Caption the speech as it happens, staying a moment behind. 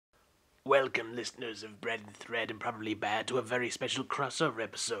Welcome, listeners of Bread and Thread and Probably Bad, to a very special crossover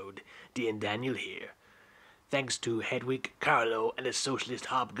episode. Dee and Daniel here. Thanks to Hedwig, Carlo, and a socialist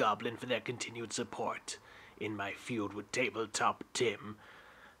hobgoblin for their continued support in my feud with Tabletop Tim,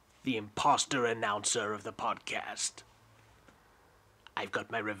 the imposter announcer of the podcast. I've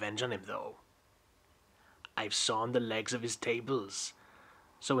got my revenge on him, though. I've sawn the legs of his tables,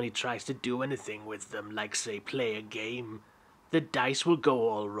 so when he tries to do anything with them, like, say, play a game, the dice will go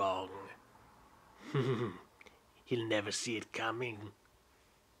all wrong. He'll never see it coming.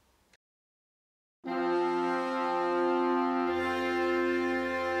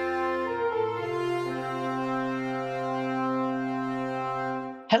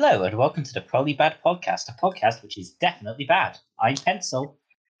 Hello and welcome to the Probably Bad podcast, a podcast which is definitely bad. I'm Pencil.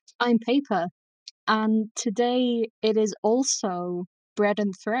 I'm Paper, and today it is also Bread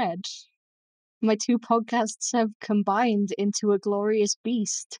and Thread. My two podcasts have combined into a glorious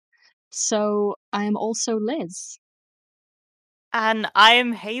beast, so I am also Liz. And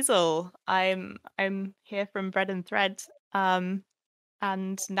I'm Hazel. I'm here from Bread and Thread. And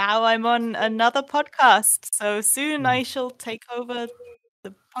now I'm on another podcast. So soon I shall take over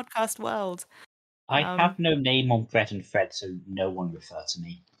the podcast world. I have no name on Bread and Thread, so no one refer to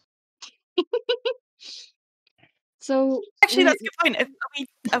me. So actually, that's a good point.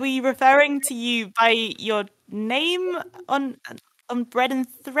 Are we referring to you by your name on Bread and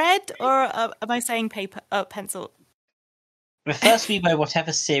Thread, or am I saying pencil? Refer to me by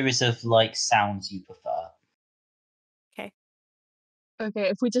whatever series of sounds you prefer. Okay,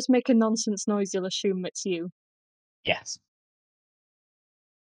 if we just make a nonsense noise, you'll assume it's you. Yes.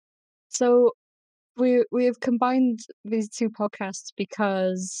 So we have combined these two podcasts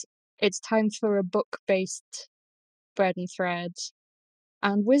because it's time for a book-based Bread and Thread.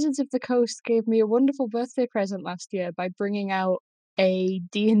 And Wizards of the Coast gave me a wonderful birthday present last year by bringing out a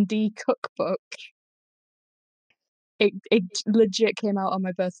D&D cookbook. It legit came out on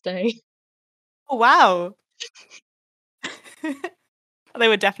my birthday. Oh, wow. They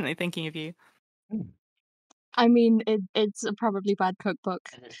were definitely thinking of you. I mean, it's a probably bad cookbook.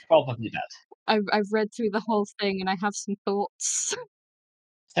 It's probably bad. I've read through the whole thing and I have some thoughts.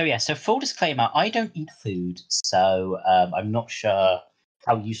 So full disclaimer, I don't eat food, so I'm not sure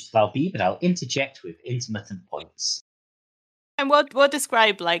how useful I'll be, but I'll interject with intermittent points. And we'll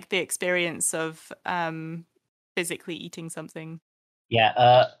describe the experience of physically eating something.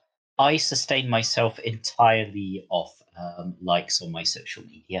 Yeah, I sustain myself entirely off likes on my social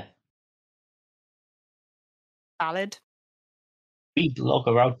media. Valid. We blog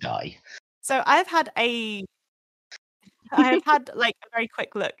or I'll die. So I've had a very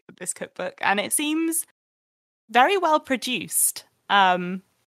quick look at this cookbook, and it seems very well produced. It's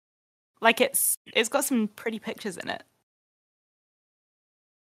got some pretty pictures in it.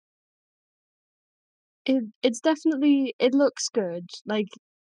 It's definitely, it looks good. I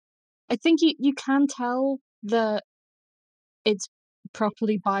think you can tell that it's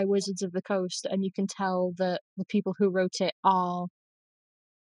properly by Wizards of the Coast, and you can tell that the people who wrote it are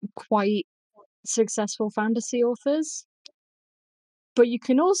quite successful fantasy authors. But you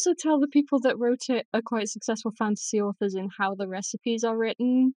can also tell the people that wrote it are quite successful fantasy authors in how the recipes are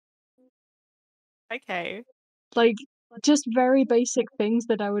written. Okay. Just very basic things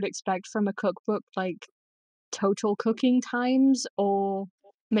that I would expect from a cookbook, like total cooking times or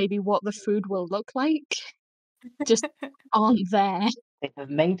maybe what the food will look like, just aren't there. They have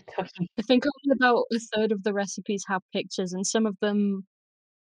made cooking. I think only about a third of the recipes have pictures, and some of them,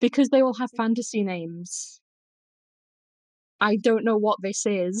 because they all have fantasy names, I don't know what this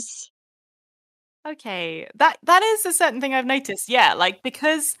is. Okay, that is a certain thing I've noticed. Yeah,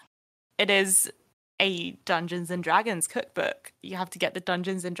 because it is a Dungeons and Dragons cookbook, you have to get the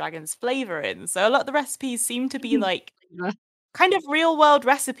Dungeons and Dragons flavor in. So a lot of the recipes seem to be kind of real world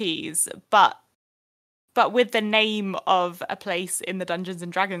recipes, but with the name of a place in the Dungeons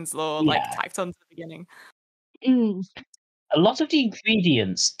and Dragons lore tacked onto the beginning. A lot of the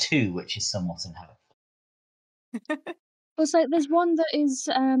ingredients too, which is somewhat unhelpful. It's there's one that is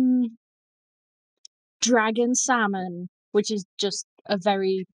dragon salmon, which is just a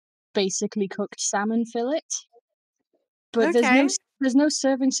very basically cooked salmon fillet. But there's no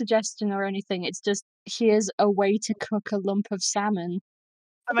serving suggestion or anything. It's just, here's a way to cook a lump of salmon.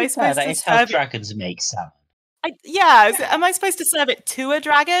 Am I supposed that to is how serve dragons make salmon. am I supposed to serve it to a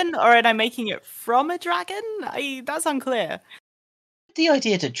dragon, or am I making it from a dragon? That's unclear. The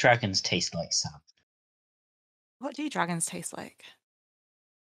idea that dragons taste like salmon. What do dragons taste like?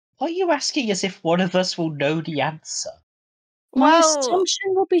 Why are you asking as if one of us will know the answer? My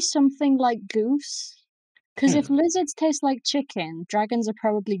assumption will be something like goose, Because if lizards taste like chicken, dragons are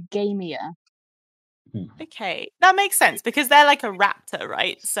probably gamier. Okay, that makes sense because they're like a raptor,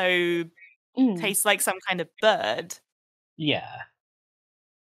 right? So tastes like some kind of bird. Yeah.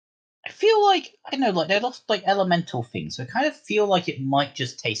 I feel like, I know, like, they're lots like elemental things, so I kind of feel like it might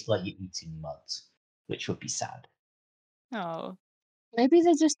just taste like you're eating mud, which would be sad. Oh. Maybe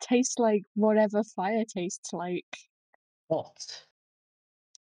they just taste like whatever fire tastes like. What?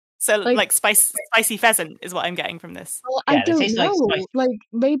 So like spicy pheasant is what I'm getting from this. Well, Yeah, I they don't taste like know. spice. Like,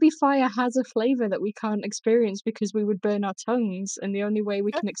 maybe fire has a flavor that we can't experience because we would burn our tongues, and the only way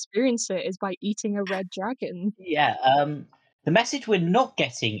we can experience it is by eating a red dragon. Yeah, the message we're not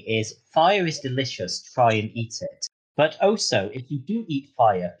getting is fire is delicious, try and eat it. But also, if you do eat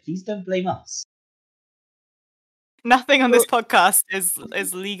fire, please don't blame us. Nothing on this podcast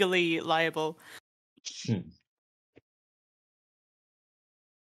is legally liable.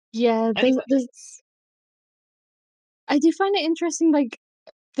 Yeah, Anyway. there's I do find it interesting, like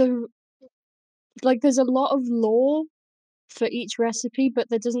there's a lot of lore for each recipe, but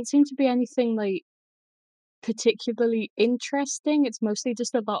there doesn't seem to be anything like particularly interesting. It's mostly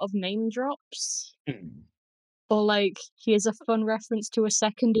just a lot of name drops. Or like, here's a fun reference to a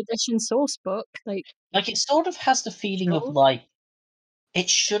second edition source book. Like it sort of has the feeling of Sure. like it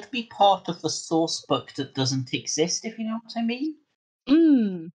should be part of the source book that doesn't exist, if you know what I mean.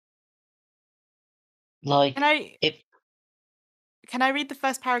 Like Can I read the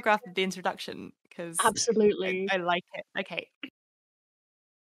first paragraph of the introduction? Because Absolutely. I like it. Okay.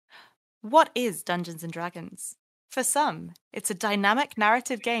 What is Dungeons and Dragons? For some, it's a dynamic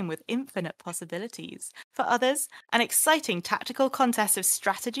narrative game with infinite possibilities. For others, an exciting tactical contest of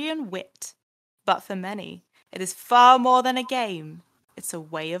strategy and wit. But for many, it is far more than a game. It's a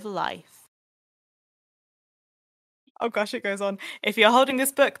way of life. Oh gosh, it goes on. If you're holding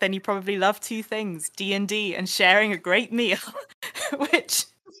this book, then you probably love two things, D&D and sharing a great meal. Which,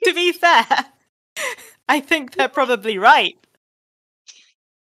 to be fair, I think they're probably right.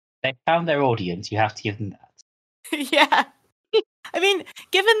 They found their audience, you have to give them that. Yeah. I mean,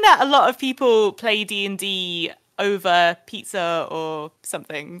 given that a lot of people play D&D over pizza or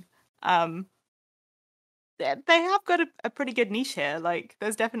something, they have got a pretty good niche here. Like,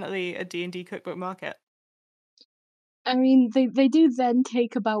 there's definitely a D&D cookbook market. I mean, they do then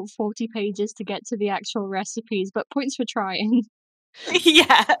take about 40 pages to get to the actual recipes, but points for trying.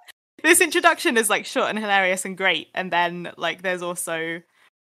 Yeah. This introduction is like short and hilarious and great, and then like there's also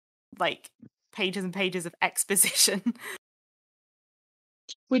like pages and pages of exposition.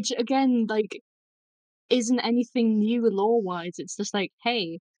 Which again, like, isn't anything new lore-wise. It's just like,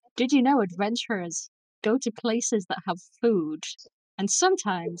 hey, did you know adventurers go to places that have food? And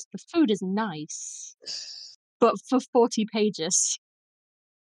sometimes the food is nice. But for 40 pages.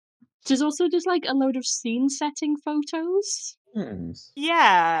 There's also just like a load of scene setting photos.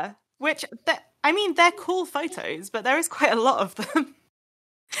 Yeah. Which, I mean, they're cool photos, but there is quite a lot of them.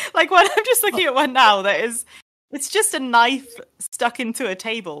 Like, when I'm just looking at one now, it's just a knife stuck into a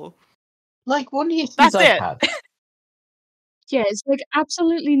table. Like, one of the issues That's I it. have. Yeah, it's like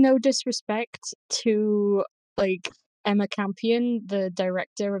absolutely no disrespect to like Emma Campion, the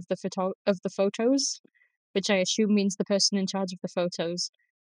director of the photos, which I assume means the person in charge of the photos.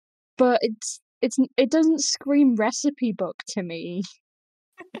 But it doesn't scream recipe book to me.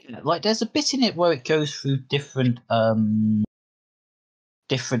 Like, there's a bit in it where it goes through different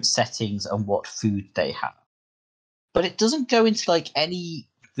settings and what food they have, but it doesn't go into like any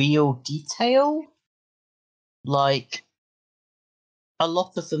real detail. Like, a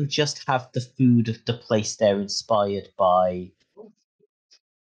lot of them just have the food of the place they're inspired by.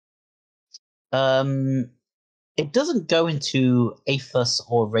 It doesn't go into Athos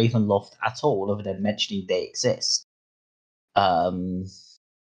or Ravenloft at all, other than mentioning they exist.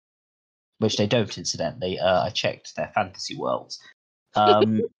 Which they don't, incidentally. I checked their fantasy worlds.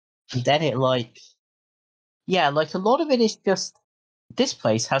 And then it like a lot of it is just this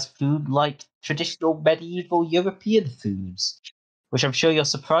place has food like traditional medieval European foods, which I'm sure you're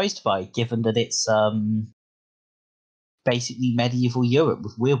surprised by, given that it's basically medieval Europe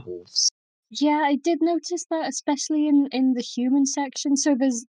with werewolves. Yeah, I did notice that, especially in the human section. So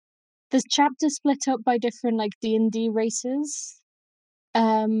there's chapters split up by different like D&D races.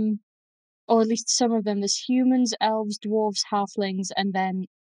 Or at least some of them. There's humans, elves, dwarves, halflings, and then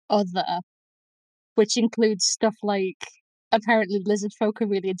other, which includes stuff like apparently lizard folk are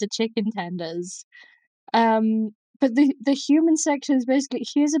really into chicken tenders. But the human section is basically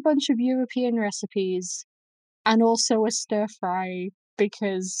here's a bunch of European recipes and also a stir fry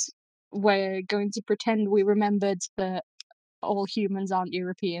because we're going to pretend we remembered that all humans aren't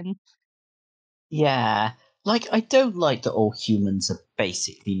European. Yeah, Like, I don't like that all humans are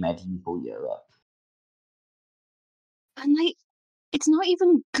basically medieval Europe. And like, it's not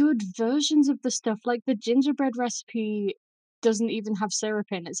even good versions of the stuff. Like the gingerbread recipe doesn't even have syrup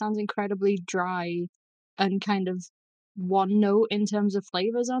in. It sounds incredibly dry and kind of one note in terms of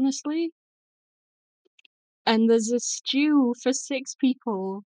flavors, honestly. And there's a stew for 6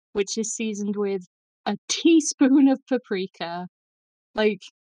 people, which is seasoned with a teaspoon of paprika. Like,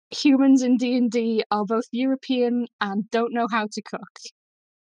 humans in D&D are both European and don't know how to cook.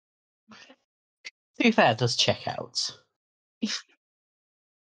 To be fair, it does check out.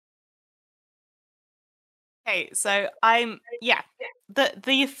 Okay, so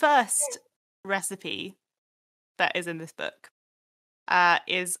the first recipe that is in this book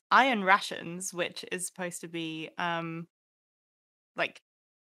is iron rations, which is supposed to be like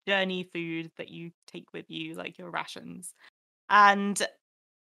journey food that you take with you, like your rations. And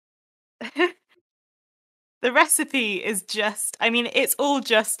the recipe is just, I mean, it's all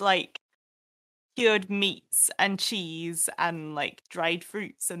just like cured meats and cheese and like dried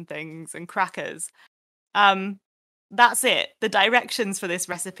fruits and things and crackers. That's it. The directions for this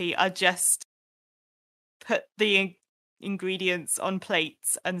recipe are just put the ingredients on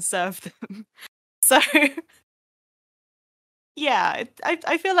plates and serve them. So yeah,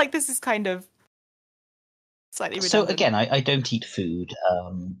 I feel like this is kind of slightly redundant. So again, I don't eat food,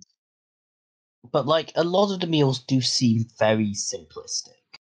 but like a lot of the meals do seem very simplistic.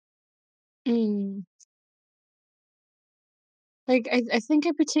 Mm. Like, I think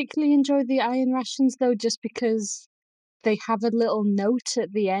I particularly enjoy the iron rations, though, just because they have a little note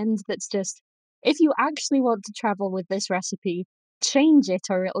at the end that's just, if you actually want to travel with this recipe, change it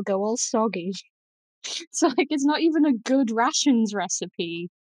or it'll go all soggy. So, like, it's not even a good rations recipe.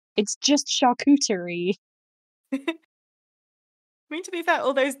 It's just charcuterie. I mean, to be fair,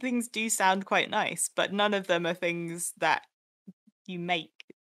 all those things do sound quite nice, but none of them are things that you make.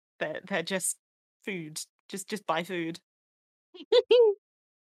 They're just food. Just buy food.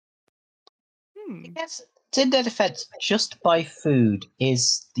 Yes, in their defense, just buy food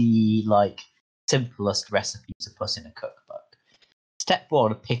is the like simplest recipe to put in a cookbook. Step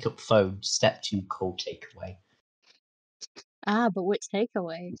 1, pick up phone. Step 2, call takeaway. But which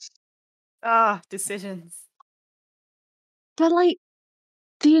takeaway? Decisions. But, like,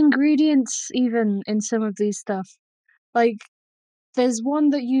 the ingredients, even in some of these stuff, like, there's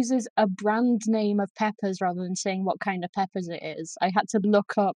one that uses a brand name of peppers rather than saying what kind of peppers it is. I had to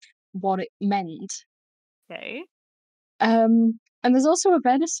look up what it meant. Okay. And there's also a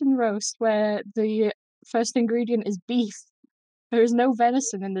venison roast where the first ingredient is beef. There is no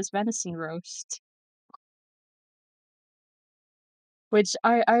venison in this venison roast. Which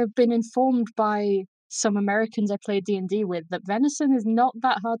I've been informed by some Americans I play D&D with that venison is not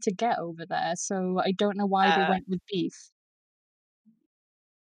that hard to get over there, so I don't know why they went with beef.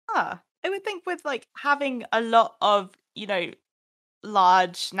 I would think with like having a lot of,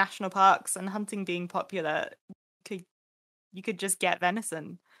 large national parks and hunting being popular, you could just get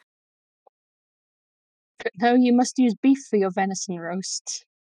venison. No, you must use beef for your venison roast.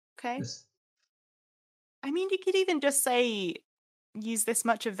 Okay. I mean, you could even just say use this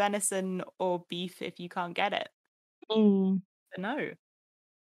much of venison or beef if you can't get it. Mm. But no.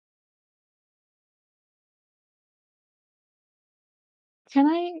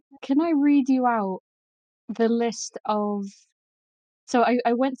 Can I read you out the list of... So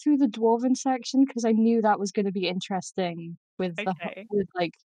I went through the dwarven section because I knew that was going to be interesting with Okay. with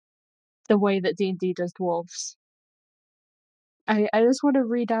like the way that D&D does dwarves. I just want to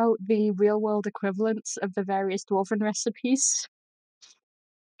read out the real world equivalents of the various dwarven recipes.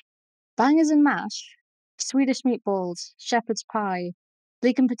 Bangers and mash, Swedish meatballs, shepherd's pie,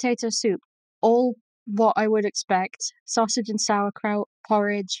 leek and potato soup, all what I would expect, sausage and sauerkraut,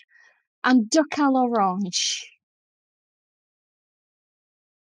 porridge, and duck à l'orange.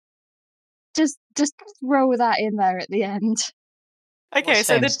 Just throw that in there at the end. Okay, Was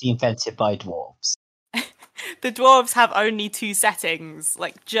so famously invented by dwarves. the dwarves have only 2 settings,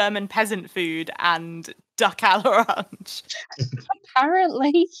 like German peasant food and duck à l'orange.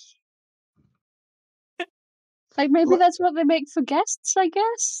 Apparently. Like, maybe Look- that's what they make for guests, I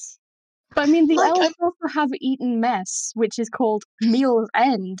guess. But I mean, the Like, elves also have eaten mess, which is called meal's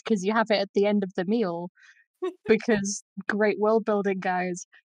end, because you have it at the end of the meal. Because great world building, guys.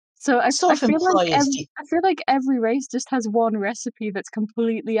 So I sort of feel like implies I feel like every race just has one recipe that's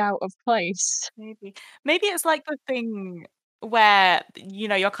completely out of place. Maybe it's like the thing where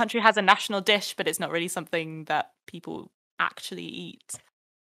your country has a national dish, but it's not really something that people actually eat.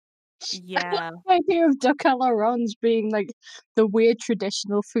 Yeah. The idea of duck à l'orange being like the weird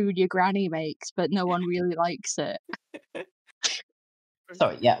traditional food your granny makes, but no one really likes it.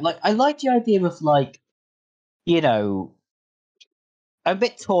 Sorry, yeah, like I like the idea of like, you know, I'm a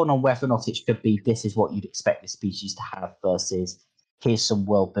bit torn on whether or not it should be this is what you'd expect the species to have versus here's some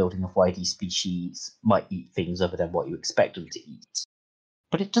world building of why these species might eat things other than what you expect them to eat.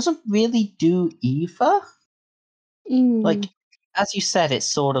 But it doesn't really do either. Like, as you said, it's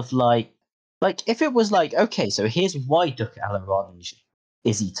sort of like if it was like, okay, so here's why duck à l'orange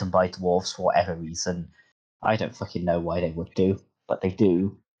is eaten by dwarves for whatever reason. I don't fucking know why they would do, but they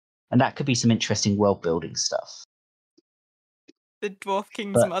do. And that could be some interesting world building stuff. The Dwarf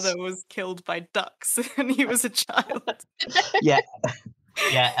King's But- mother was killed by ducks when he was a child. Yeah.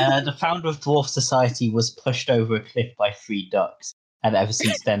 Yeah, the founder of Dwarf Society was pushed over a cliff by 3 ducks, and ever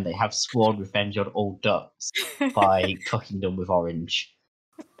since then they have sworn revenge on all ducks by cooking them with orange.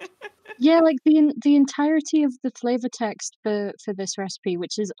 Yeah, like the entirety of the flavor text for this recipe,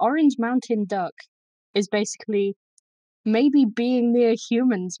 which is Orange Mountain Duck, is basically maybe being near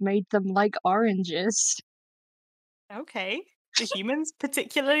humans made them like oranges. Okay. Do humans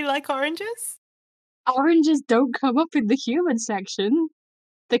particularly like oranges? Oranges don't come up in the human section.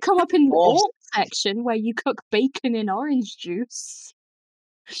 They come up in the Dwarves- orc section where you cook bacon in orange juice.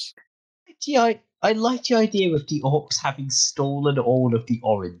 Yeah, I like the idea of the orcs having stolen all of the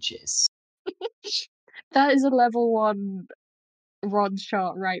oranges. That is a level 1 rod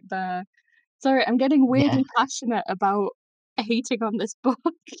shot right there. Sorry, I'm getting weirdly passionate about hating on this book.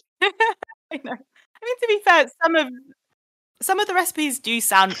 I know. I mean, to be fair, some of the recipes do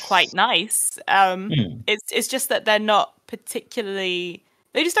sound quite nice. It's just that they're not particularly.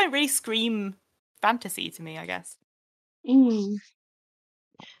 They just don't really scream fantasy to me, I guess. Mm.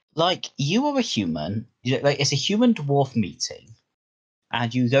 Like, you are a human, like it's a human dwarf meeting,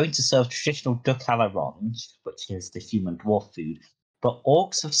 and you're going to serve traditional duck à l'orange, which is the human dwarf food, but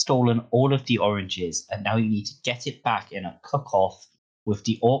orcs have stolen all of the oranges, and now you need to get it back in a cook-off with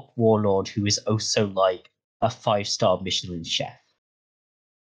the orc warlord, who is also like a 5-star Michelin chef.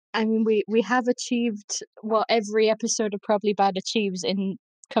 I mean, we have achieved what every episode of Probably Bad achieves in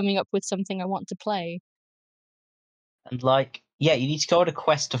coming up with something I want to play. And like, yeah, you need to go on a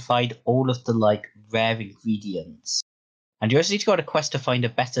quest to find all of the like rare ingredients. And you also need to go on a quest to find a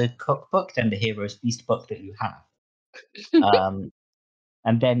better cookbook than the Hero's Feast book that you have.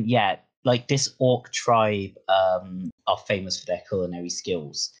 And then, yeah, like this orc tribe are famous for their culinary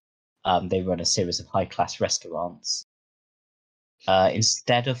skills. They run a series of high-class restaurants.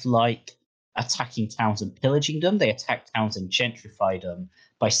 Instead of like attacking towns and pillaging them, they attack towns and gentrify them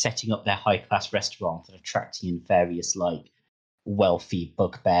by setting up their high-class restaurants and attracting in various like wealthy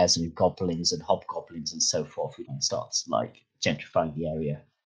bugbears and goblins and hobgoblins and so forth who then starts like gentrifying the area.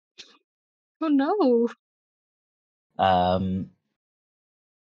 Oh no.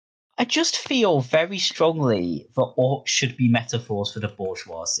 I just feel very strongly that orcs should be metaphors for the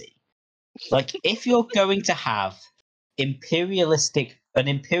bourgeoisie. Like, if you're going to have an imperialistic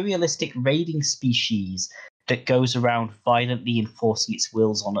raiding species that goes around violently enforcing its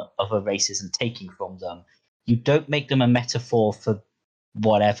wills on other races and taking from them, you don't make them a metaphor for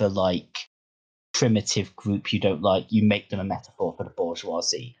whatever, like, primitive group you don't like. You make them a metaphor for the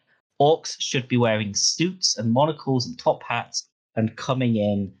bourgeoisie. Orcs should be wearing suits and monocles and top hats and coming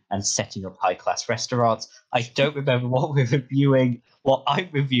in and setting up high-class restaurants. I don't remember what we're reviewing. What I'm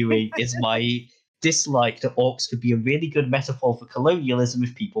reviewing is my dislike that orcs could be a really good metaphor for colonialism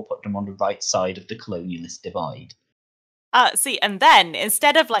if people put them on the right side of the colonialist divide. See, and then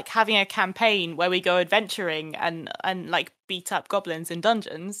instead of like having a campaign where we go adventuring and like beat up goblins in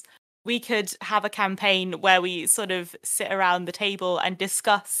dungeons, we could have a campaign where we sort of sit around the table and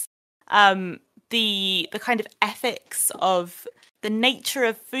discuss the kind of ethics of the nature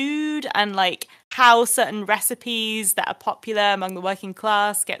of food and like how certain recipes that are popular among the working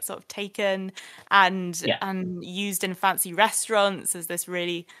class get sort of taken and used in fancy restaurants as this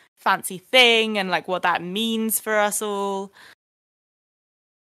really fancy thing, and like what that means for us all.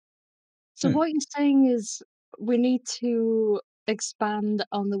 So what you're saying is we need to expand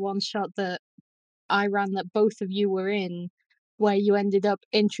on the one shot that I ran that both of you were in, where you ended up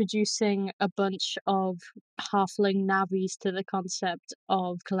introducing a bunch of halfling navvies to the concept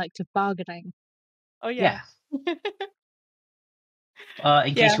of collective bargaining. Oh yeah.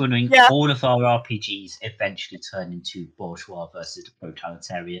 In case you're wondering, all of our RPGs eventually turn into bourgeois versus the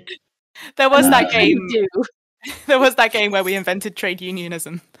proletariat. There was that They game. do. There was that game where we invented trade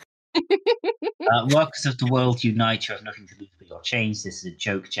unionism. Workers of the world unite, you have nothing to lose but your change. This is a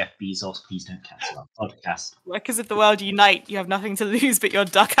joke, Jeff Bezos. Please don't cancel our podcast. Workers of the world unite. You have nothing to lose but your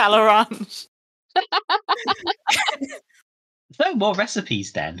duck à l'orange. No more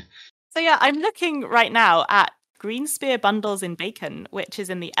recipes then. So yeah, I'm looking right now at green spear bundles in bacon, which is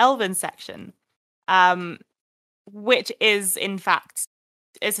in the Elven section, which is in fact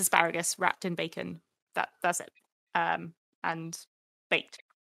is asparagus wrapped in bacon. That's it, and baked.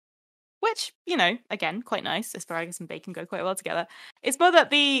 Which, you know, again, quite nice. Asparagus and bacon go quite well together. It's more that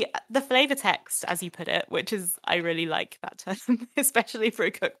the flavor text, as you put it, which is I really like that term, especially for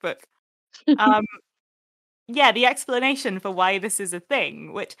a cookbook. Yeah, the explanation for why this is a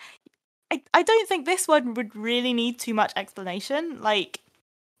thing, which I don't think this one would really need too much explanation. Like,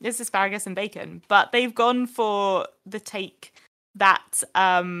 it's asparagus and bacon, but they've gone for the take that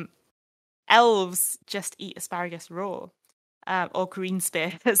elves just eat asparagus raw. Or green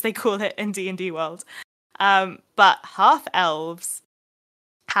spear, as they call it in D&D world. But half elves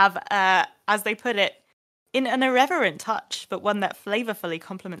have, as they put it, in an irreverent touch, but one that flavorfully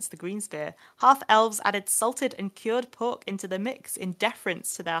complements the green spear, half elves added salted and cured pork into the mix in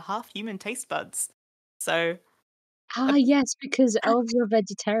deference to their half-human taste buds. So, yes, because elves are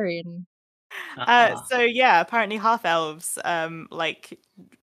vegetarian. so yeah, apparently half elves,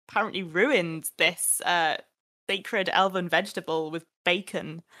 apparently ruined this sacred elven vegetable with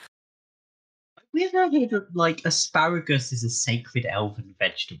bacon. We've heard that, like, asparagus is a sacred elven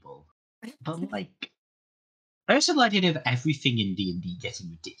vegetable. But, like, I also like the idea of everything in D&D getting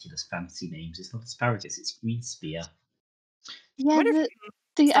ridiculous fancy names. It's not asparagus, it's green spear. Yeah, the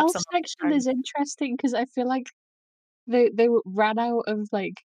stop elf someone section from- is interesting because I feel like they ran out of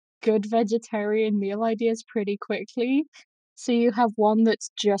like good vegetarian meal ideas pretty quickly. So you have one that's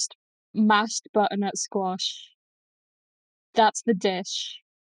just mashed butternut squash. That's the dish.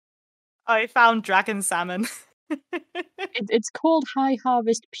 I found dragon salmon. It's called High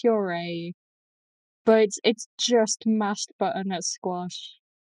Harvest Puree, but it's just mashed butternut squash.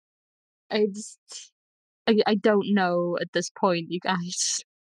 I don't know at this point, you guys.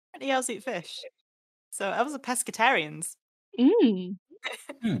 Apparently elves eat fish. So elves are pescatarians. Mm.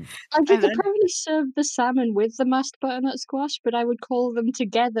 Hmm. Like you And could then- probably serve the salmon with the mashed butternut squash, but I would call them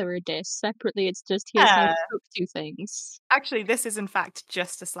together a dish. Separately, it's just here's how to Yeah. cook two things. Actually, this is in fact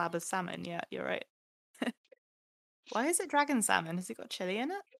just a slab of salmon. Yeah, you're right. Why is it dragon salmon? Has it got chili in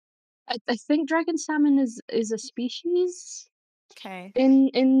it? I think dragon salmon is a species Okay.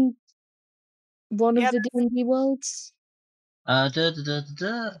 in one Yeah, of the D&D worlds.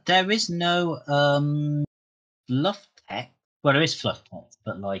 There is no fluff text. Well, there is fluff text,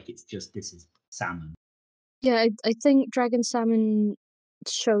 but like it's just this is salmon. Yeah, I think dragon salmon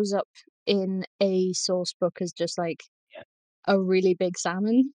shows up in a source book as just like Yeah. a really big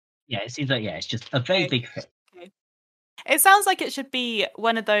salmon. Yeah, it seems like it's just a very Okay. big fish. Okay. It sounds like it should be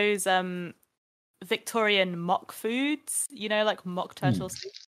one of those Victorian mock foods, you know, like mock turtle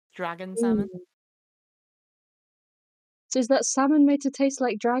soup, dragon salmon. Mm. So is that salmon made to taste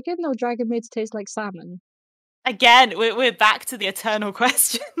like dragon or dragon made to taste like salmon? Again, we're back to the eternal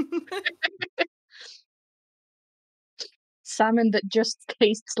question. Salmon that just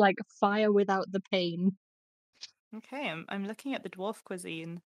tastes like fire without the pain. Okay, I'm looking at the dwarf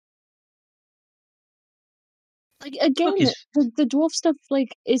cuisine. Like again, is- the dwarf stuff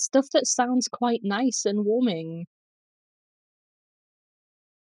like is stuff that sounds quite nice and warming.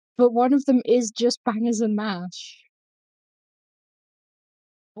 But one of them is just bangers and mash.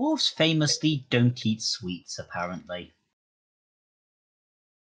 Dwarves famously don't eat sweets, apparently.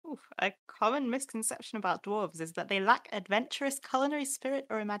 Oof, a common misconception about dwarves is that they lack adventurous culinary spirit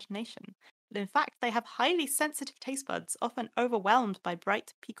or imagination. But in fact, they have highly sensitive taste buds, often overwhelmed by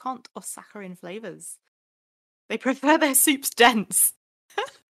bright, piquant, or saccharine flavors. They prefer their soups dense.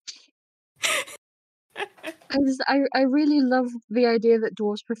 I really love the idea that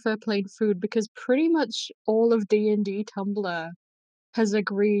dwarves prefer plain food because pretty much all of D&D Tumblr has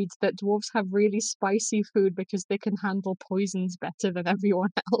agreed that dwarves have really spicy food because they can handle poisons better than everyone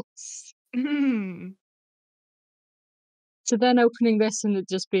else. Mm. So then opening this and it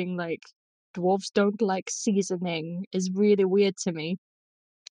just being like, dwarves don't like seasoning is really weird to me.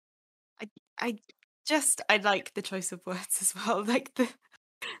 I like the choice of words as well. Like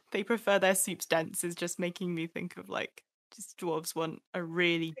they prefer their soups dense is just making me think of like just dwarves want a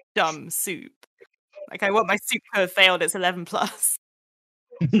really dumb soup. Like I want my soup to have failed its 11 plus.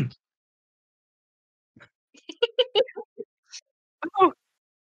 Oh,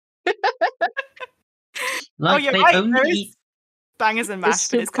 Like you're they right. only There is eat. bangers and This mash, but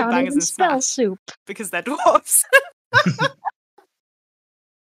soup it's called can't bangers even and spell smash soup. because they're dwarves.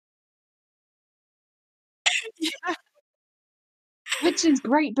 Yeah. Which is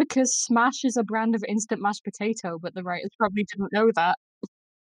great because Smash is a brand of instant mashed potato, but the writers probably didn't know that.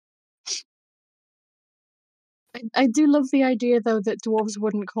 I do love the idea, though, that dwarves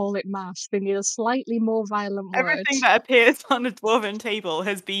wouldn't call it mash. They need a slightly more violent word. Everything that appears on a dwarven table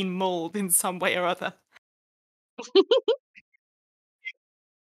has been mauled in some way or other.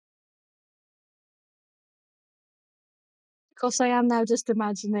 Of course, I am now just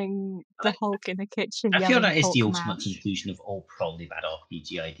imagining the Hulk in a kitchen I feel yelling that is Hulk the ultimate mash, conclusion of all probably bad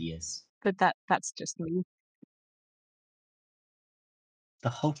RPG ideas. but that's just me. The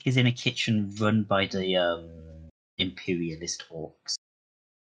Hulk is in a kitchen run by the imperialist orcs.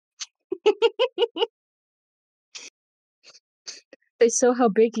 They saw how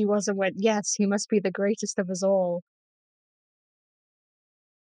big he was and went, yes, he must be the greatest of us all.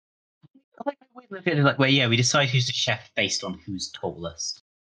 I like we live in like where we decide who's the chef based on who's tallest.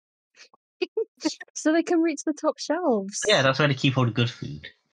 So they can reach the top shelves. Yeah, that's why they keep all the good food.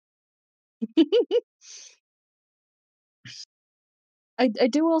 I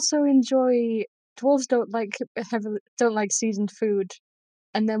do also enjoy dwarves don't like seasoned food,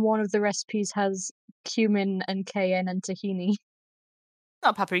 and then one of the recipes has cumin and cayenne and tahini.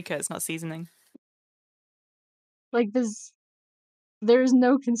 Not paprika, it's not seasoning. Like there is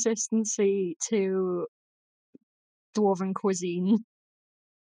no consistency to dwarven cuisine.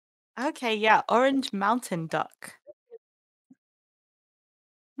 Okay, yeah, orange mountain duck.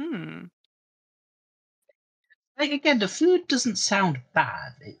 Like again, the food doesn't sound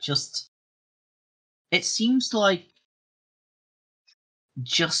bad. It seems like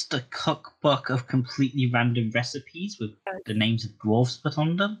just a cookbook of completely random recipes with the names of dwarves put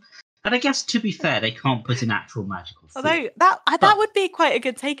on them. And I guess to be fair, they can't put in actual magical food. Although that would be quite a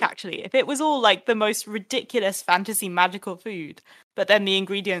good take actually, if it was all like the most ridiculous fantasy magical food, but then the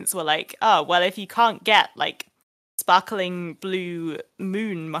ingredients were like, oh well, if you can't get like sparkling blue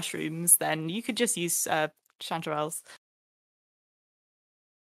moon mushrooms, then you could just use chanterelles.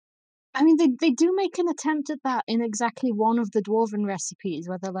 I mean, they do make an attempt at that in exactly one of the dwarven recipes,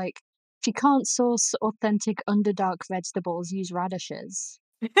 where they're like, if you can't source authentic Underdark vegetables, use radishes.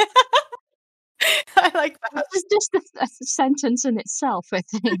 I like that. It's just a sentence in itself, I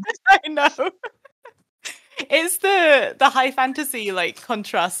think. I know. It's the high fantasy like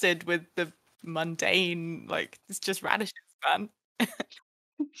contrasted with the mundane, like it's just radishes, man.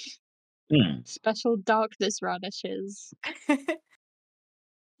 Special darkness radishes.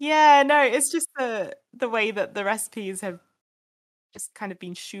 Yeah, no, it's just the way that the recipes have just kind of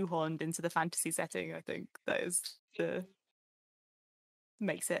been shoehorned into the fantasy setting, I think that is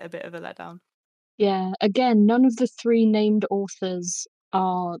makes it a bit of a letdown. Yeah, again, none of the three named authors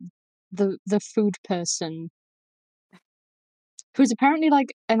are the food person, who's apparently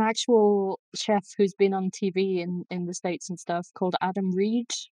like an actual chef who's been on TV in the States and stuff, called Adam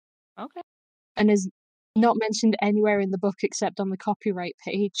Reed. Okay. And is not mentioned anywhere in the book except on the copyright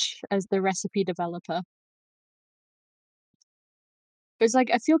page as the recipe developer. It's like,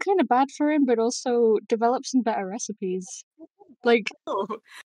 I feel kind of bad for him, but also develop some better recipes. Like, Oh.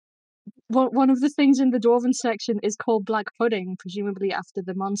 one of the things in the Dwarven section is called black pudding, presumably after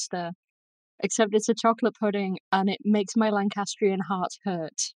the monster. Except it's a chocolate pudding, and it makes my Lancastrian heart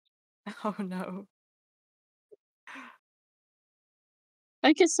hurt. Oh no.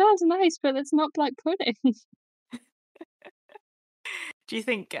 Like, it sounds nice, but it's not black pudding. Do you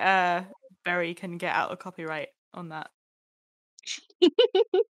think Berry can get out of copyright on that?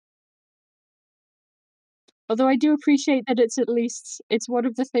 Although I do appreciate that it's one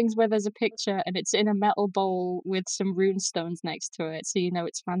of the things where there's a picture and it's in a metal bowl with some rune stones next to it, so you know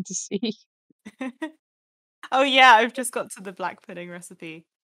it's fantasy. Oh yeah, I've just got to the black pudding recipe.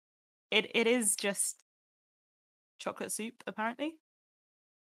 It is just chocolate soup, apparently.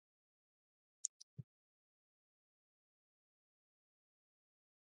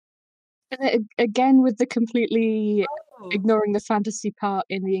 And again, with the completely ignoring the fantasy part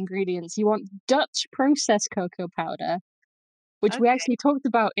in the ingredients, you want Dutch processed cocoa powder, which we actually talked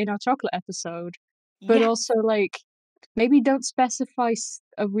about in our chocolate episode, but also like maybe don't specify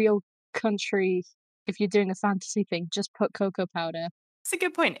a real country if you're doing a fantasy thing. Just put cocoa powder. That's a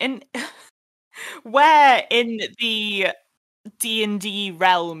good point. Where in the D&D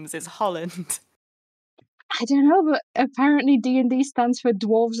realms is Holland? I don't know, but apparently D&D stands for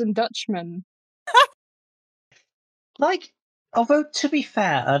Dwarves and Dutchmen. Like, although to be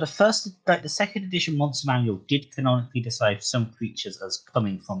fair, the second edition Monster Manual did canonically decide some creatures as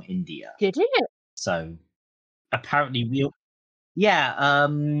coming from India. Did it? So apparently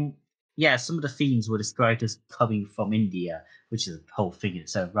some of the themes were described as coming from India, which is a whole thing in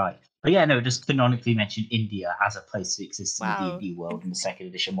its own right. But yeah, no, just canonically mention India as a place that exists in the Wow. D&D world in the second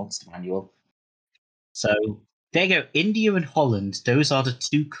edition Monster Manual. So there you go. India and Holland, those are the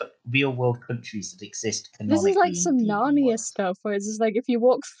two real-world countries that exist canonically This is like in some the D&D Narnia world. stuff, where it's just like if you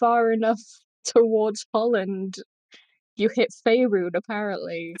walk far enough towards Holland, you hit Faerun,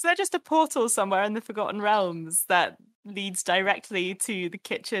 apparently. Is there just a portal somewhere in the Forgotten Realms that leads directly to the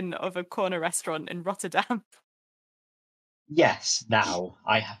kitchen of a corner restaurant in Rotterdam? Yes, now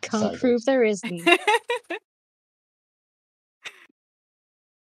I have Can't decided. prove there isn't.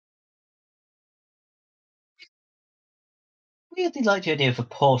 Really like the idea of a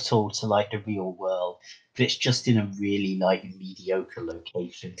portal to like the real world, but it's just in a really like mediocre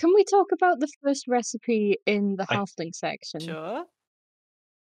location. Can we talk about the first recipe in the halfling section? Sure.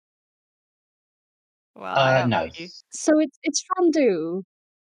 Well, I No. you. So it's fondue,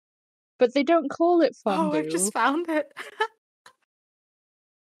 but they don't call it fondue. Oh, I've just found it.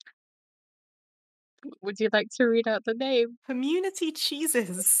 Would you like to read out the name? Community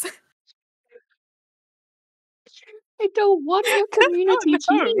cheeses. I don't want your community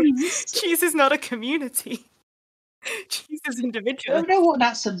No. cheese. Cheese is not a community. Cheese is I individual. don't know what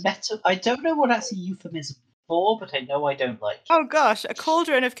that's I don't know what that's a euphemism for, but I know I don't like it. Oh gosh, a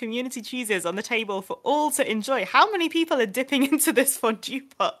cauldron of community cheeses on the table for all to enjoy. How many people are dipping into this fondue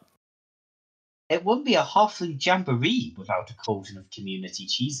pot? It wouldn't be a halfling jamboree without a cauldron of community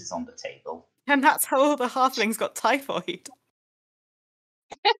cheeses on the table. And that's how all the halflings got typhoid.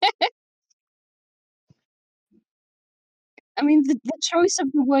 I mean, the choice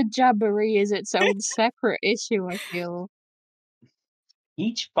of the word jamboree is its own separate issue, I feel.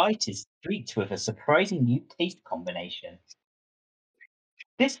 Each bite is streaked with a surprising new taste combination.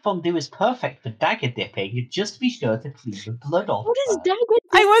 This fondue is perfect for dagger dipping. Just be sure to clean the blood off. What is first. dagger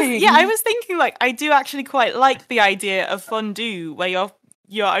dipping? I was thinking like I do actually quite like the idea of fondue where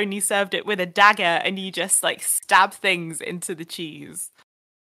you're only served it with a dagger and you just like stab things into the cheese.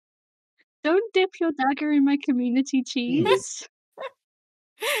 Don't dip your dagger in my community cheese.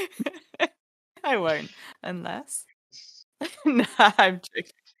 I won't, unless. No, I'm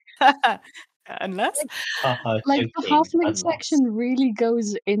joking. Unless. Like the halfling unless. section really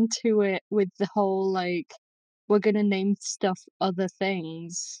goes into it with the whole like we're gonna name stuff other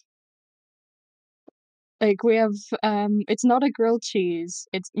things. Like we have it's not a grilled cheese,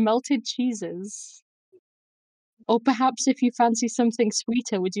 it's melted cheeses. Or perhaps if you fancy something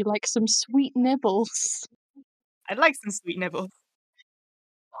sweeter, would you like some sweet nibbles? I'd like some sweet nibbles.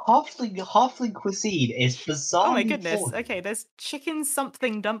 Halfling cuisine is bizarrely Oh my goodness. important. Okay, there's chicken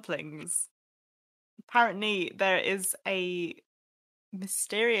something dumplings. Apparently there is a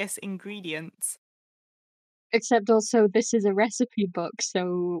mysterious ingredient. Except also this is a recipe book,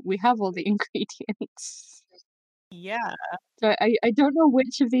 so we have all the ingredients. Yeah. So I don't know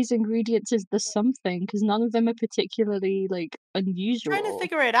which of these ingredients is the something, because none of them are particularly like unusual. Trying to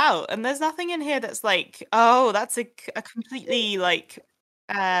figure it out, and there's nothing in here that's like, oh, that's a completely like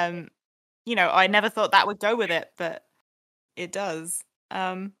you know, I never thought that would go with it, but it does.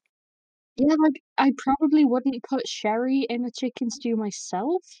 Yeah, like I probably wouldn't put sherry in a chicken stew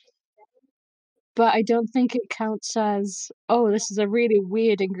myself, but I don't think it counts as, oh, this is a really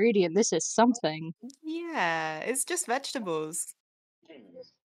weird ingredient. This is something. Yeah, it's just vegetables.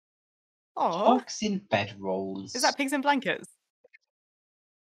 Oh, Hogs in bedrolls. is that pigs in blankets?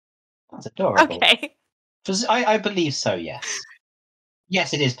 That's adorable. Okay. I believe so, yes.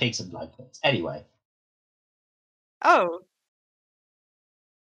 Yes, it is pigs in blankets. Anyway. Oh.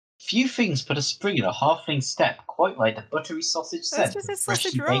 Few things put a spring in a halfling step quite like the buttery sausage That's scent just of a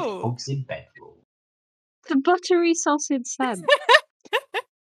sausage freshly baked roll. hogs in bedroll. The buttery sausage scent.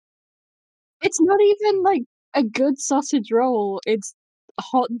 It's not even like a good sausage roll. It's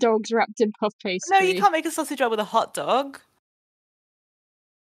hot dogs wrapped in puff pastry. No, you can't make a sausage roll with a hot dog.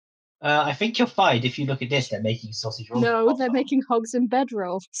 I think you'll find if you look at this, they're making sausage rolls. No, they're making hogs in bed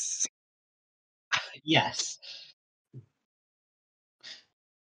rolls. Yes.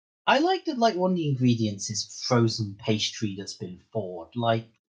 I like that. Like one of the ingredients is frozen pastry that's been thawed. Like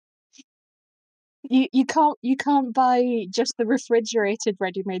You can't buy just the refrigerated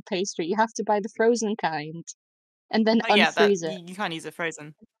ready-made pastry. You have to buy the frozen kind, and then unfreeze it. You can't use it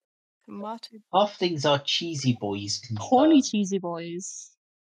frozen. Tomato. half things are cheesy boys. Confirmed. Horny cheesy boys.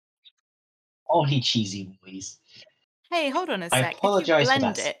 Horny cheesy boys. Hey, hold on a I sec. apologize if for you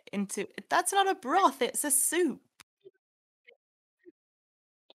blend that. it into that's not a broth, it's a soup.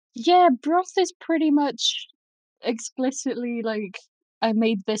 Yeah, broth is pretty much explicitly like I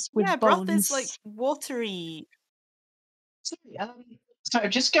made this with Yeah, bones. broth is like watery. So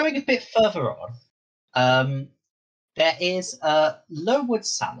just going a bit further on. There is Lowood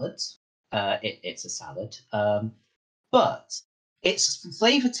salad. It's a salad. But its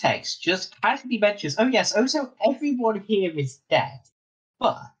flavor text just casually mentions, oh yes, also everyone here is dead.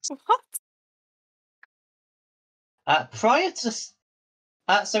 But What? prior to so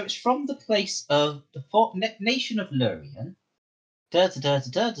it's from the place of the nation of Lurien. Prior to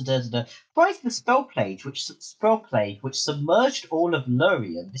the spell plague which submerged all of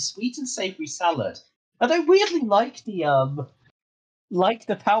Lurien, this sweet and savory salad. And I weirdly like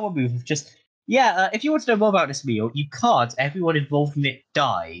the power move of just if you want to know more about this meal, you can't. Everyone involved in it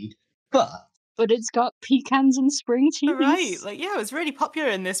died, but it's got pecans and spring cheese. Right, like it was really popular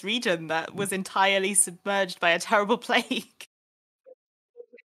in this region that was entirely submerged by a terrible plague.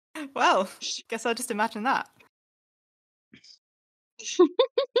 Well, guess I'll just imagine that.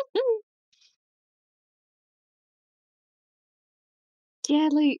 Yeah,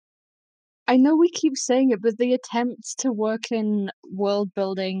 like I know we keep saying it, but the attempts to work in world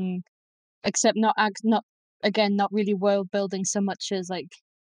building, except not really world building so much as like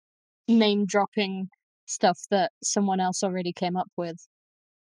name dropping stuff that someone else already came up with.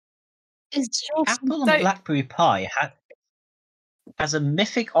 It's just apple and blackberry pie has a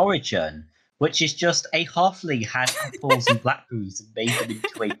mythic origin, which is just a halfling had apples and blackberries and made them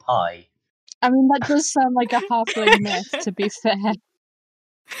into a pie. I mean, that does sound like a halfling myth, to be fair.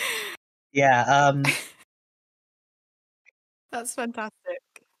 Yeah, That's fantastic.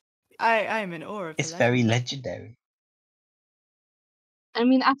 I'm in awe of it's the very legend. legendary. I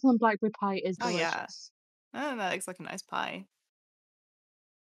mean, apple and blackberry pie is Oh, delicious. yeah. Oh, that looks like a nice pie.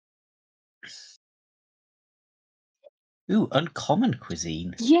 Ooh, uncommon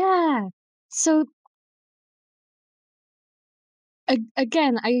cuisine. Yeah. So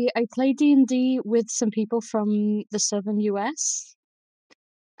again, I play D&D with some people from the southern US,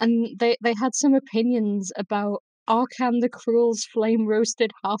 and they had some opinions about Arkan the Cruel's flame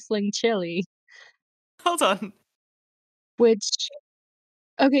roasted halfling chili, Hold on. which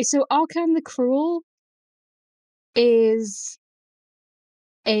okay, so Arkan the Cruel is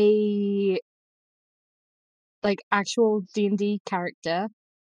a like actual D&D character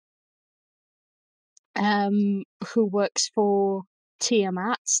who works for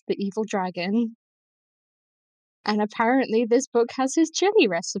Tiamat, the evil dragon. And apparently this book has his chili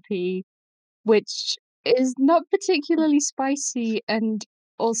recipe, which is not particularly spicy and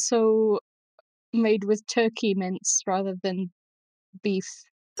also made with turkey mince rather than beef.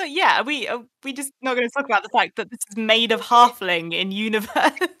 So yeah, are we just not going to talk about the fact that this is made of halfling in universe?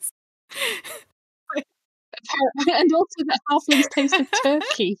 And also that halflings taste of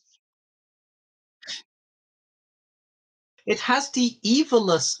turkey. It has the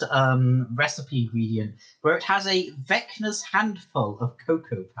evilest recipe ingredient, where it has a Vecna's handful of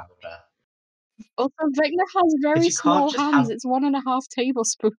cocoa powder. Also, Vecna has very you can't small just hands. have- It's 1.5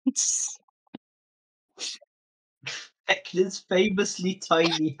 tablespoons. Vecna's famously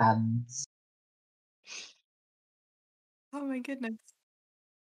tiny hands. Oh my goodness.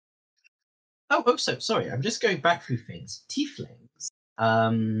 Oh, so sorry. I'm just going back through things. Tieflings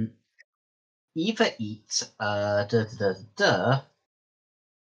either eat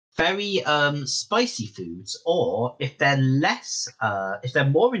very spicy foods, or if they're if they're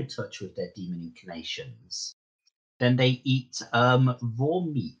more in touch with their demon inclinations, then they eat raw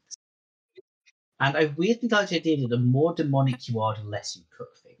meat. And I weirdly like the idea that the more demonic you are, the less you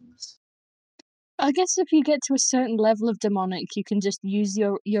cook things. I guess if you get to a certain level of demonic, you can just use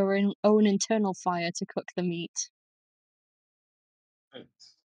your own internal fire to cook the meat.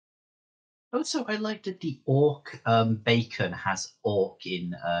 Also, I like that the orc bacon has orc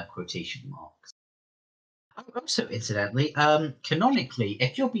in quotation marks. Also, incidentally, canonically,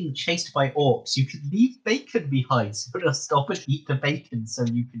 if you're being chased by orcs, you can leave bacon behind, so they'll stop and eat the bacon so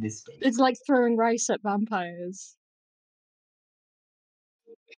you can escape. It's like throwing rice at vampires.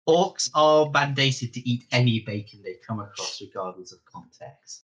 Orcs are mandated to eat any bacon they come across, regardless of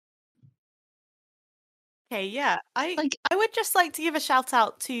context. Okay, yeah. I Like- would just like to give a shout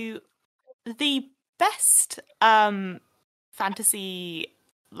out to the best fantasy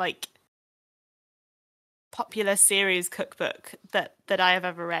like popular series cookbook that I have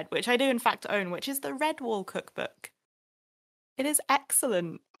ever read, which I do in fact own, which is the Redwall cookbook. It is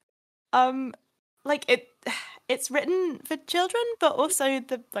excellent. Like it's written for children, but also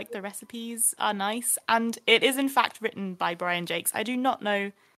the recipes are nice, and it is in fact written by Brian Jakes. I do not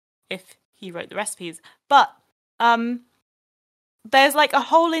know if he wrote the recipes, but there's like a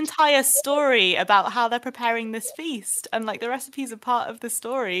whole entire story about how they're preparing this feast, and like the recipes are part of the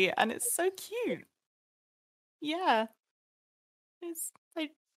story, and it's so cute. Yeah, it's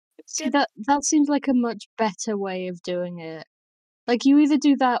See, that seems like a much better way of doing it. Like, you either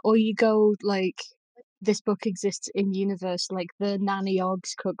do that or you go, like, this book exists in universe, like the Nanny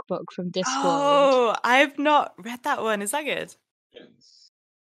Ogg's cookbook from Discworld. Oh, I've not read that one. Is that good?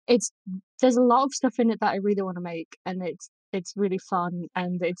 There's a lot of stuff in it that I really want to make, and it's really fun,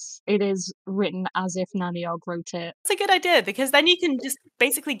 and it is written as if Nanny Ogg wrote it. That's a good idea, because then you can just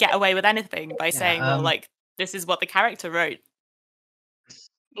basically get away with anything by saying, well, like, this is what the character wrote.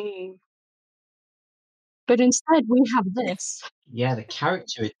 But instead, we have this. Yeah, the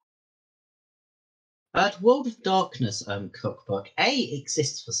character. World of Darkness cookbook A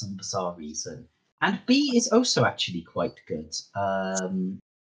exists for some bizarre reason, and B is also actually quite good.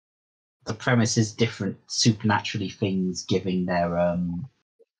 The premise is different supernaturally things giving their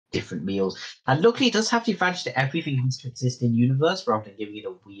different meals, and luckily it does have the advantage that everything has to exist in universe rather than giving it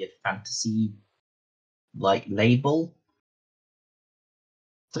a weird fantasy like label.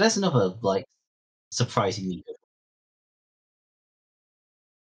 So that's another like surprisingly good.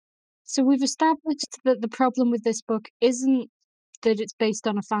 So we've established that the problem with this book isn't that it's based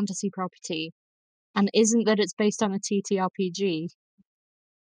on a fantasy property, and isn't that it's based on a TTRPG,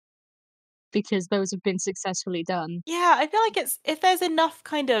 because those have been successfully done. Yeah, I feel like it's if there's enough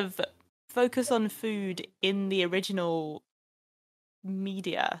kind of focus on food in the original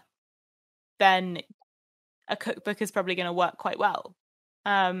media, then a cookbook is probably going to work quite well.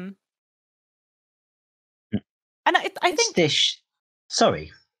 And I think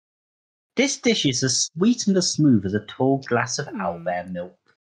this dish is as sweet and as smooth as a tall glass of owlbear milk.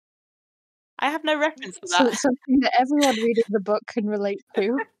 I have no reference to So that. it's something that everyone reading the book can relate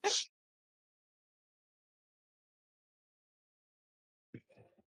to.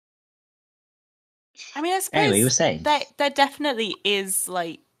 I mean, I suppose Anyway, you were saying there definitely is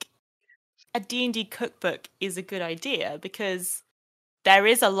like a D&D cookbook is a good idea, because there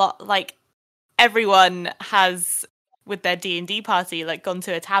is a lot, like, everyone has with their D&D party like gone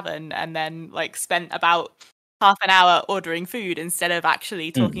to a tavern and then like spent about half an hour ordering food instead of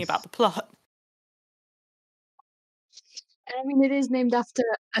actually talking about the plot. I mean, it is named after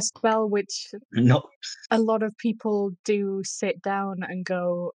a spell which a lot of people do sit down and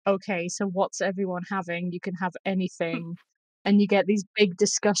go, okay, so what's everyone having? You can have anything. And you get these big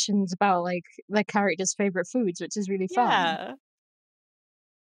discussions about like their characters' favorite foods, which is really fun. Yeah.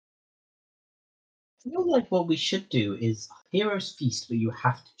 I feel like what we should do is Heroes Feast, but you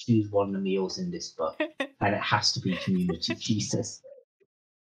have to choose one of the meals in this book, and it has to be community cheeses.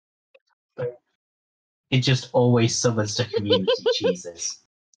 It just always summons to community cheeses.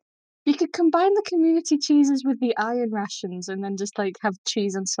 You could combine the community cheeses with the iron rations and then just like have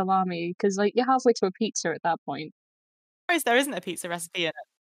cheese and salami, because like you're halfway to a pizza at that point. There isn't a pizza recipe in it.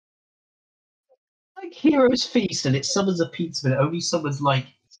 Like Heroes Feast, and it summons a pizza, but it only summons like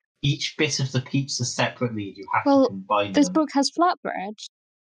each bit of the pizza separately, and you have to combine this them. book has flatbread,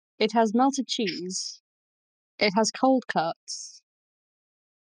 it has melted cheese, it has cold cuts.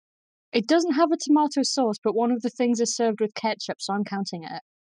 It doesn't have a tomato sauce, but one of the things is served with ketchup, so I'm counting it.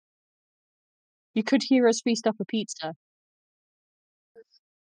 You could Heroes Feast up a pizza.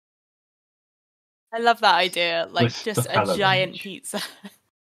 I love that idea, like With just the a giant range. pizza.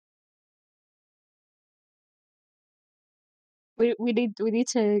 We need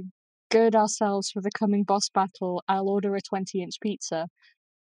to gird ourselves for the coming boss battle. I'll order a 20-inch pizza.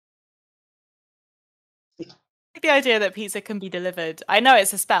 The idea that pizza can be delivered. I know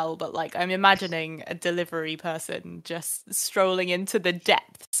it's a spell, but like I'm imagining a delivery person just strolling into the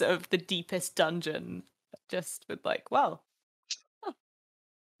depths of the deepest dungeon, just with like, well, it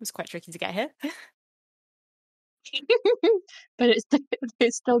was quite tricky to get here. But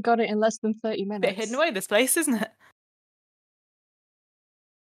it's still got it in less than 30 minutes. Bit hidden away, this place, isn't it?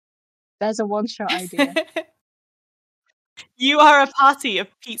 There's a one-shot idea. You are a party of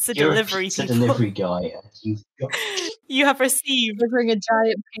pizza You're delivery a pizza people. delivery guy, and you have received delivering a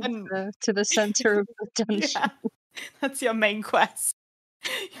giant pizza to the center of the dungeon. Yeah, that's your main quest.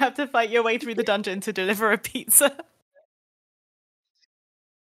 You have to fight your way through the dungeon to deliver a pizza.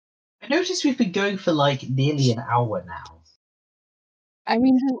 I noticed we've been going for like nearly an hour now. I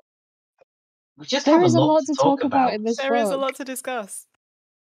mean, We just there have is a a lot lot to to talk about about. in this There book. is a lot to discuss.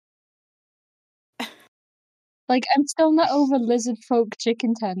 Like, I'm still not over lizard folk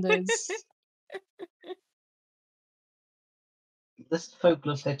chicken tenders. Lizard folk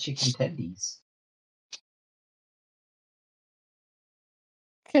love their chicken tendies.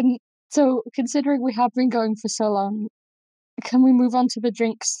 So, considering we have been going for so long, can we move on to the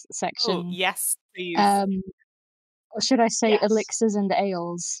drinks Oh, section? yes, please. Or should I say Yes. elixirs and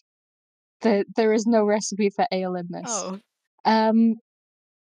ales? There is no recipe for ale in this. Oh,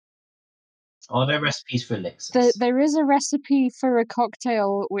 Are there recipes for elixirs? There is a recipe for a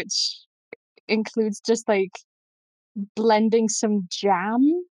cocktail which includes just like blending some jam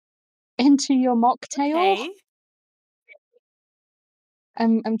into your mocktail. Okay.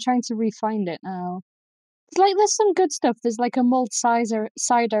 I'm trying to re-find it now. It's like there's some good stuff. There's like a mulled cider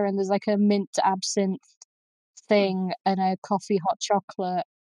and there's like a mint absinthe thing and a coffee hot chocolate.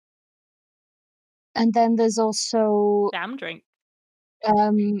 And then there's also Jam drink.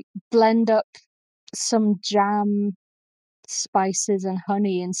 blend up some jam, spices and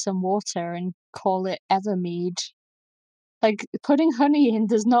honey in some water and call it Evermead. Like, putting honey in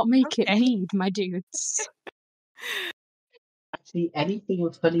does not make it Okay. mead, my dudes. Actually, anything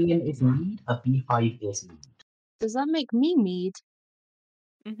with honey in is mead. A beehive is mead. Does that make me mead?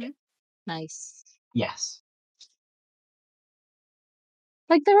 Mm-hmm. Nice. Yes.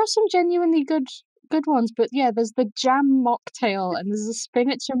 Like, there are some genuinely good ones, but yeah, there's the jam mocktail and there's a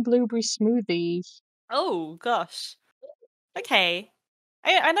spinach and blueberry smoothie. Oh gosh. Okay.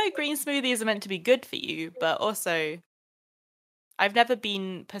 I know green smoothies are meant to be good for you, but also I've never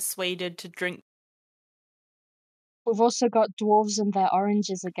been persuaded to drink. We've also got dwarves and their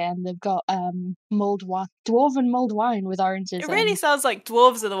oranges again. They've got dwarven mulled wine with oranges. It really sounds like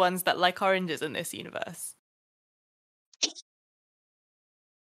dwarves are the ones that like oranges in this universe.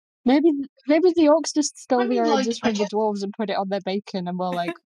 Maybe the orcs just stole I mean, the oranges like, I from the guess- dwarves and put it on their bacon, and were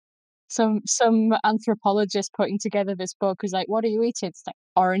like, some anthropologist putting together this book was like, "What are you eating?" It's like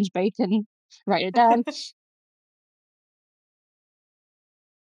orange bacon. Write it down.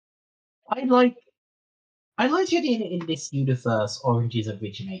 I like it in this universe. Oranges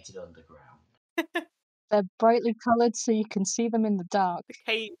originated underground. They're brightly coloured, so you can see them in the dark.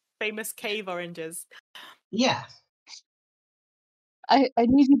 Famous cave oranges. Yeah. I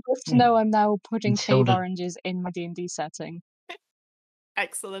need you both to know I'm now putting Until cave the- oranges in my D&D setting.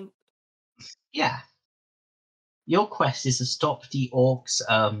 Excellent. Yeah. Your quest is to stop the orcs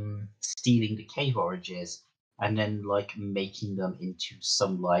stealing the cave oranges and then like making them into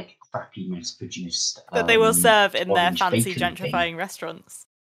some like crappy mass produced That they will serve in their orange fancy bacon gentrifying thing. restaurants.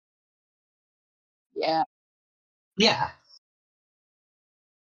 Yeah. Yeah.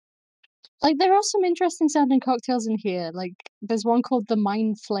 Like, there are some interesting sounding cocktails in here. Like, there's one called the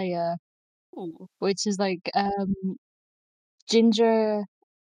Mind Flayer, Ooh. which is like ginger,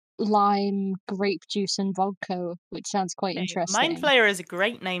 lime, grape juice, and vodka, which sounds quite interesting. Mind Flayer is a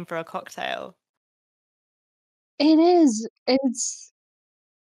great name for a cocktail. It is. It's.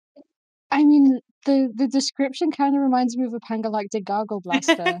 I mean, the description kind of reminds me of a Pangalactic Gargle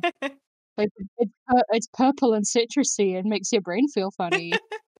Blaster. Like, it's purple and citrusy and makes your brain feel funny.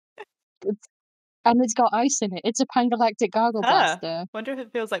 And it's got ice in it. It's a Pangalactic Gargle Blaster. Wonder if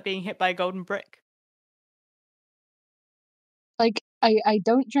it feels like being hit by a golden brick. Like, I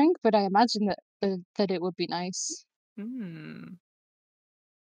don't drink, but I imagine that it would be nice. Hmm.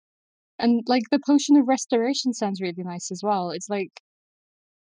 And like the potion of restoration sounds really nice as well. It's like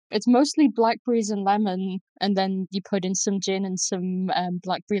it's mostly blackberries and lemon, and then you put in some gin and some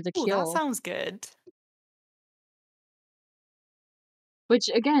blackberry Ooh, liqueur. that sounds good. Which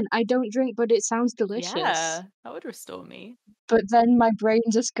again, I don't drink, but it sounds delicious. Yeah, that would restore me. But then my brain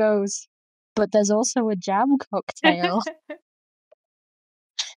just goes, but there's also a jam cocktail.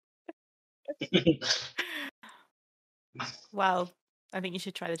 Well, I think you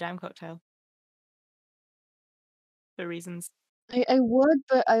should try the jam cocktail. For reasons. I would,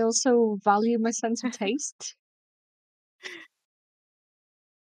 but I also value my sense of taste.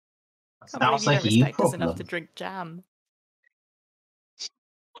 Can't believe Sounds you like don't a you respect us enough to problem. drink jam.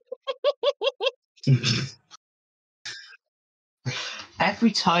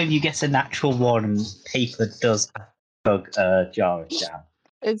 Every time you get a natural one, paper does chug a jar of jam.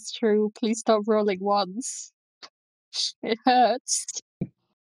 It's true. Please stop rolling ones. It hurts.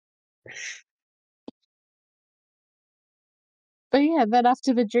 But yeah, then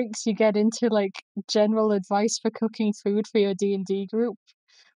after the drinks, you get into like general advice for cooking food for your D&D group.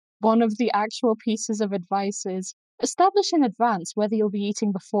 One of the actual pieces of advice is establish in advance whether you'll be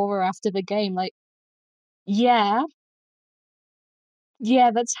eating before or after the game. Like, yeah,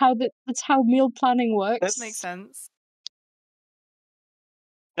 that's how meal planning works. Makes sense.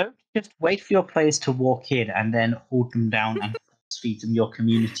 Don't just wait for your players to walk in and then hold them down and feed them your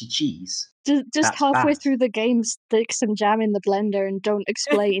community cheese. Just That's halfway bad. through the game, stick some jam in the blender and don't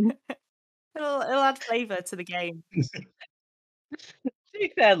explain. It'll add flavour to the game. To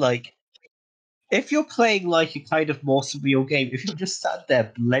be fair, like, if you're playing like a kind of more surreal game, if you just sat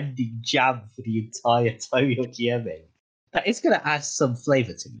there blending jam for the entire time you're GMing, that is going to add some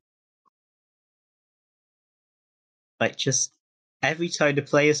flavour to it. Like, just every time the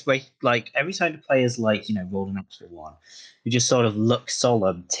players roll an extra one, you just sort of look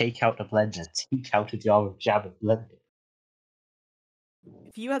solemn, take out the blender, take out a jar of jam and blend it.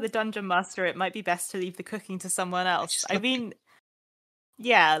 If you are the dungeon master, it might be best to leave the cooking to someone else. Just I like- mean,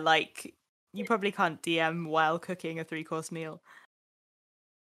 yeah, like you probably can't DM while cooking a 3-course meal.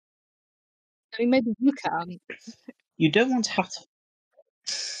 I mean, maybe you can. You don't want to have to.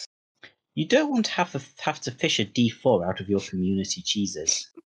 You don't want to have to fish a D4 out of your community cheeses.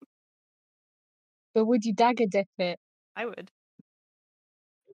 But would you dagger dip it? I would.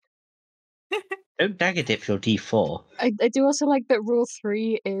 Don't dagger dip your D4. I do also like that rule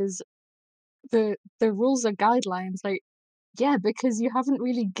 3 is the rules are guidelines. Like, yeah, because you haven't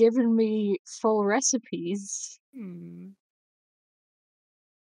really given me full recipes.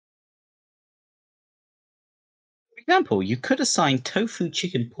 For example, you could assign tofu,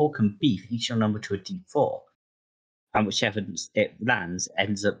 chicken, pork, and beef each your number to a D4, and whichever it lands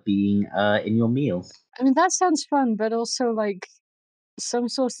ends up being in your meal. I mean, that sounds fun, but also, like, some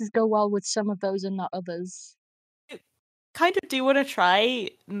sauces go well with some of those and not others. Kind of do want to try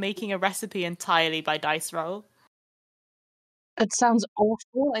making a recipe entirely by dice roll. It sounds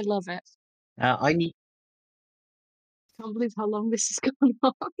awful. I love it. I need. I can't believe how long this has gone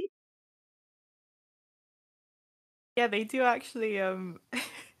on. Yeah, they do actually.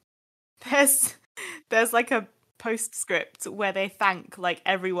 There's like a postscript where they thank like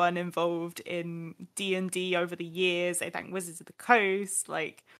everyone involved in D&D over the years. They thank Wizards of the Coast,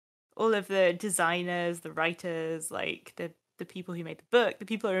 like all of the designers, the writers, like the people who made the book, the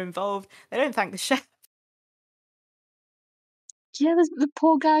people who are involved. They don't thank the chef. Yeah, the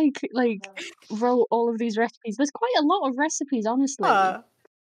poor guy like wrote all of these recipes. There's quite a lot of recipes, honestly.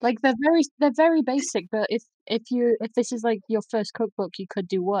 Like they're very basic, but if this is like your first cookbook, you could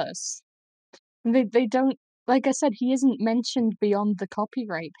do worse. They don't, like I said, he isn't mentioned beyond the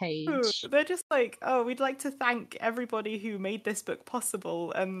copyright page. They're just like, oh, we'd like to thank everybody who made this book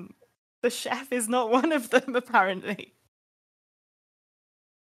possible, and the chef is not one of them, apparently.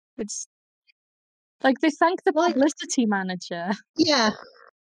 It's like they thank the publicity manager, Yeah.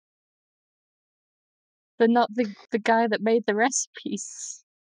 but not the guy that made the recipes.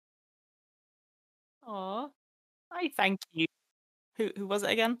 Aw, I thank you. Who was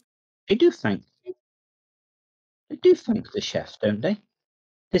it again? They do thank the chef, don't they?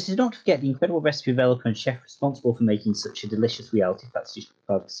 This is not to forget the incredible recipe developer and chef responsible for making such a delicious reality fantasy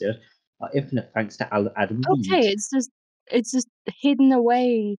episode. Our infinite thanks to Adam Reed. Okay, it's just hidden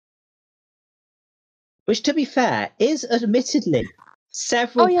away. Which, to be fair, is admittedly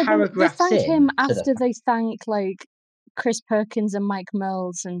several They paragraphs thank in him to the after they thank like Chris Perkins and Mike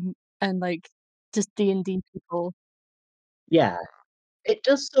Mills and like just D&D people. Yeah. It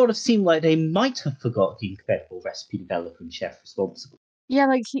does sort of seem like they might have forgot the incredible recipe developer and chef responsible. Yeah,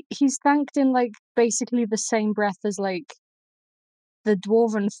 like he's thanked in like basically the same breath as like the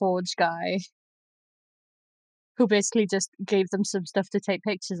Dwarven Forge guy, who basically just gave them some stuff to take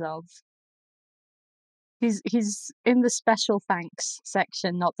pictures of. He's in the special thanks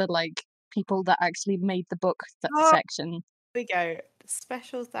section, not the like people that actually made the book section. There we go.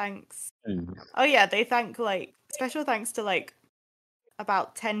 Special thanks. Mm. Oh yeah, they thank like special thanks to like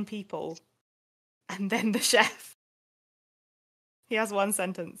about 10 people, and then the chef. He has one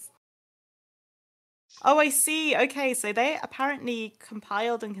sentence. Oh, I see. Okay, so they apparently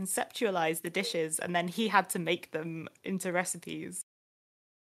compiled and conceptualized the dishes, and then he had to make them into recipes.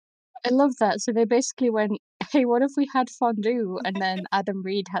 I love that. So they basically went, hey, what if we had fondue? And then Adam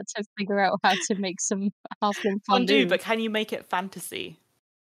Reed had to figure out how to make some halfling fondue. But can you make it fantasy?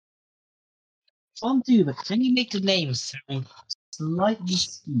 Fondue, but can you make the names sound slightly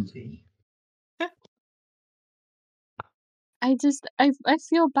skeevy? I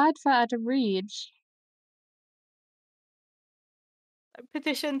feel bad for Adam Reed.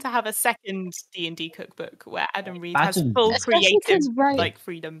 Petition to have a second D&D cookbook where Adam Reed has Adam full Reed. creative Right.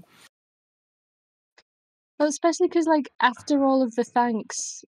 freedom. Well, especially because, like, after all of the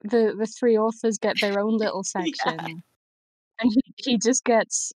thanks, the three authors get their own little section, and he just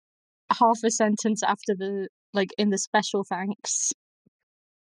gets half a sentence after the in the special thanks.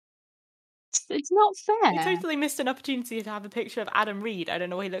 It's not fair. We totally missed an opportunity to have a picture of Adam Reed. I don't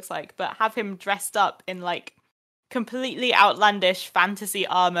know what he looks like, but have him dressed up in like completely outlandish fantasy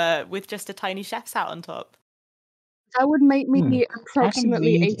armor with just a tiny chef's hat on top. That would make me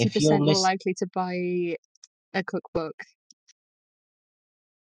approximately Reed, 80% more likely to buy a cookbook.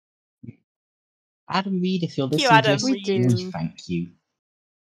 Adam Reed, if you're Thank you, listening Adam to this, Reed. thank you.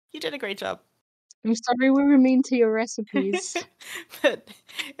 You did a great job. I'm sorry we were mean to your recipes. But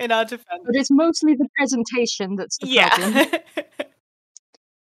in our defense... But it's mostly the presentation that's the problem.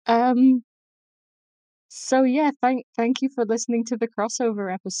 So yeah, thank you for listening to the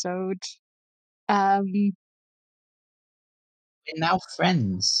crossover episode. We're now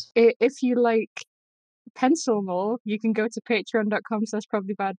friends. If you like Pencil more, you can go to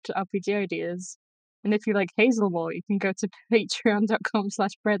patreon.com/probablybadrpgideas. And if you like Hazel more, you can go to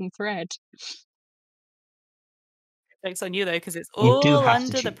patreon.com/breadandthread. Joke's on you though, because it's You do all have to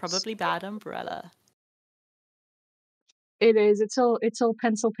under the choose. Probably Bad umbrella. It is. It's all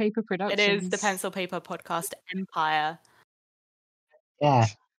Pencil Paper Productions. It is the Pencil Paper Podcast Empire. Yeah.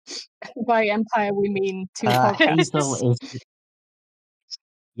 By empire, we mean two Hazel podcasts. is.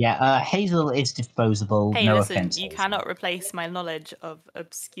 Hazel is disposable. Hey, no listen, offense. you Hazel. cannot replace my knowledge of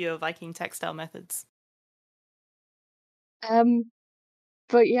obscure Viking textile methods.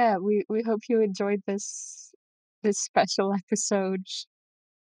 But yeah, we hope you enjoyed this special episode.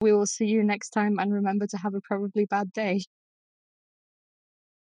 We will see you next time, and remember to have a probably bad day.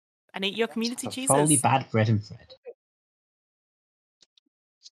 And eat your community cheeses. Probably bad bread and thread.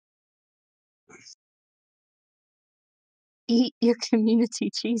 Eat your community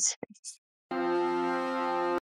cheeses.